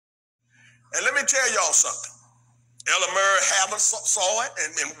And let me tell y'all something. Ella Murray haven't saw it,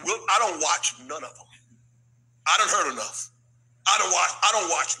 and I don't watch none of them. I done heard enough. I don't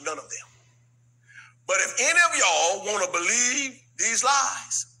watch none of them. But if any of y'all want to believe these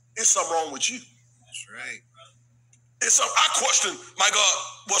lies, it's something wrong with you. That's right. I question, my God,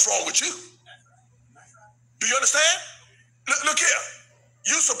 what's wrong with you? Do you understand? Look here.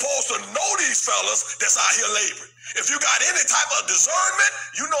 You're supposed to know these fellas that's out here laboring. If you got any type of discernment,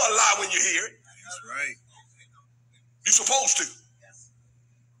 you know a lie when you hear it. That's right. You're supposed to.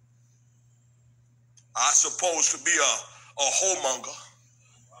 I'm supposed to be a homemonger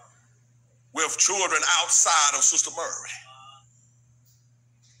with children outside of Sister Murray.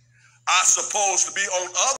 I'm supposed to be on other